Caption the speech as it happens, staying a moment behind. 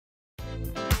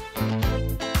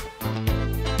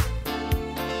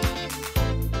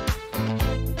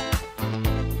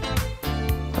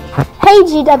Hey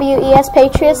GWES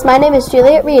Patriots, my name is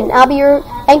Juliet Reed and I'll be your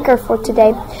anchor for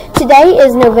today. Today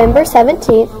is November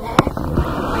 17th,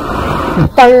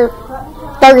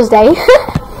 Thursday,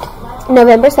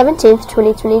 November 17th,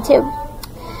 2022.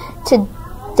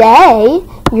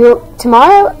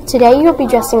 Today you'll be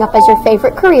dressing up as your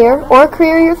favorite career or a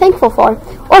career you're thankful for,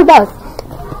 or both.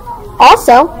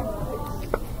 Also,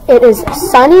 it is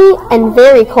sunny and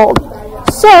very cold,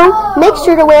 so make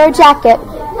sure to wear a jacket.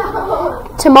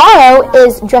 Tomorrow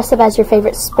is dress up as your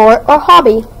favorite sport or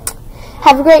hobby.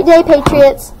 Have a great day,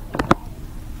 Patriots.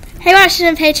 Hey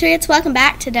Washington Patriots, welcome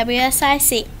back to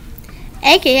WSIC.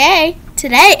 AKA,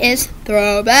 today is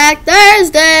Throwback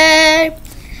Thursday.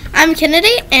 I'm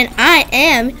Kennedy and I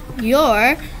am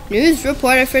your news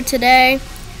reporter for today.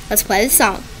 Let's play the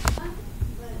song.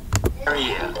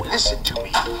 Ariel, listen to me.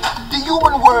 The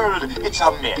human world, it's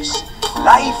a mess.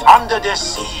 Life under the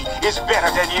sea is better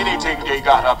than anything they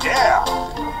got up there.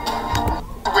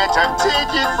 Better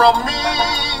take it from me.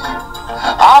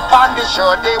 Up on the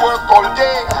shore they work all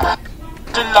day.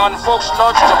 The land folks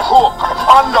love to cook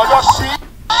under the sea.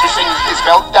 She sings this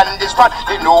belt and this pot.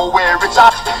 They know where it's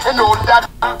at and all that.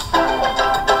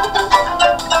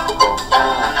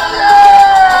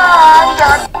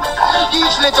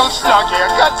 Each little slug here,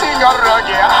 cutting a rug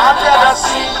here under the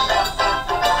sea.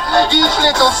 Each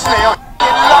little snail,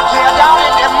 get luck here down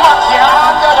in the muck here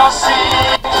under the sea.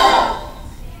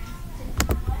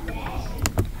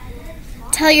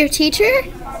 Tell your teacher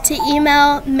to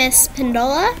email Miss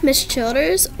Pendola, Miss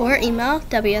Childers, or email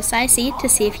WSIC to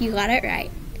see if you got it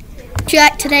right. If you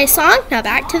like today's song, now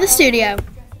back to the studio.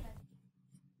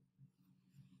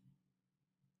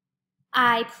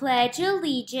 I pledge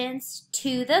allegiance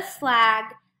to the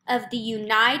flag of the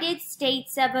United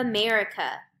States of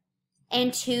America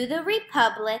and to the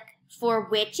republic for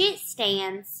which it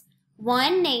stands,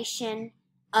 one nation,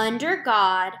 under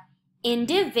God,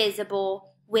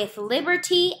 indivisible, with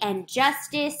liberty and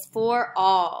justice for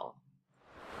all.